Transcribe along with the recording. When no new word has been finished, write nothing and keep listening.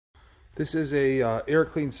This is a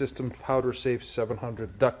AirClean system Powdersafe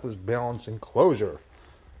 700 ductless balance enclosure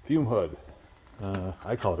fume hood.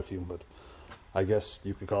 I call it a fume hood. I guess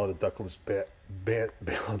you could call it a ductless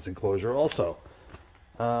balance enclosure also.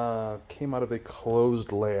 Came out of a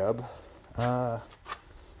closed lab.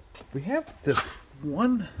 We have the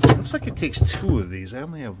one, looks like it takes two of these. I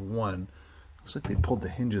only have one. Looks like they pulled the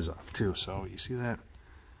hinges off too, so you see that?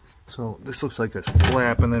 So this looks like a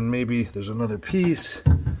flap, and then maybe there's another piece.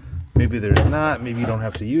 Maybe there's not. Maybe you don't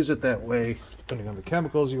have to use it that way, depending on the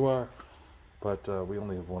chemicals you are. But we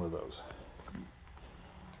only have one of those.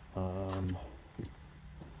 Let me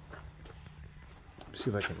see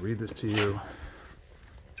if I can read this to you.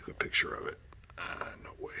 Took a picture of it.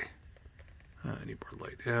 No way. I need more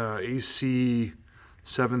light.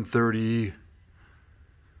 AC730.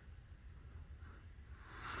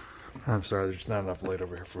 I'm sorry, there's not enough light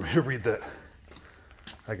over here for me to read that.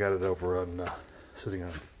 I got it over on sitting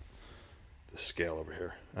on the scale over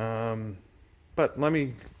here. But let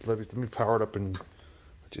me power it up and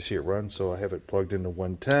let you see it run. So I have it plugged into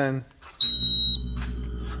 110.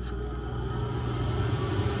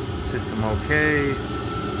 System okay.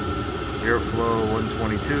 Airflow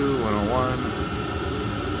 122,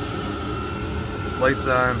 101. Lights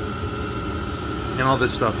on. And all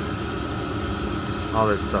this stuff. All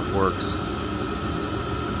that stuff works.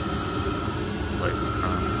 Like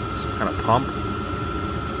some kind of pump.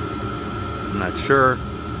 I'm not sure.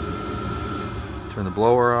 Turn the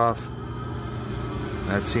blower off.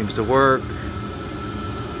 That seems to work.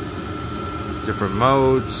 Different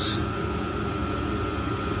modes.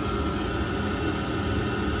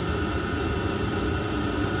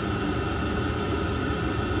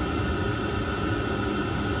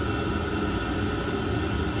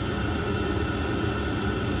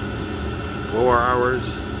 Blower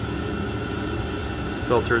hours.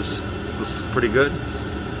 Filters was pretty good.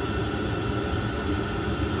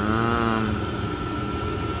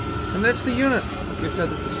 And that's the unit. Like I said,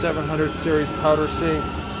 it's a 700 series Powdersafe.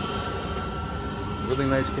 Really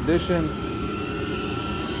nice condition.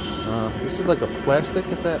 This is like a plastic,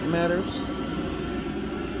 if that matters.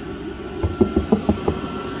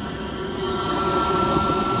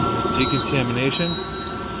 Decontamination.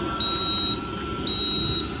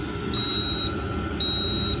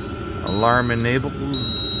 Alarm enabled.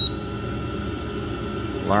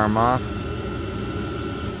 Alarm off.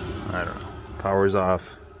 I don't know. Power's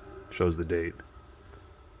off. Shows the date.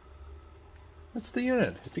 That's the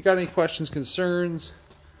unit. If you got any questions, concerns,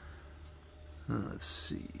 let's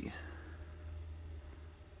see.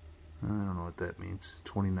 I don't know what that means.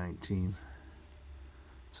 2019.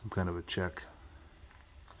 Some kind of a check.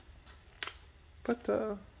 But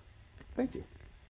thank you.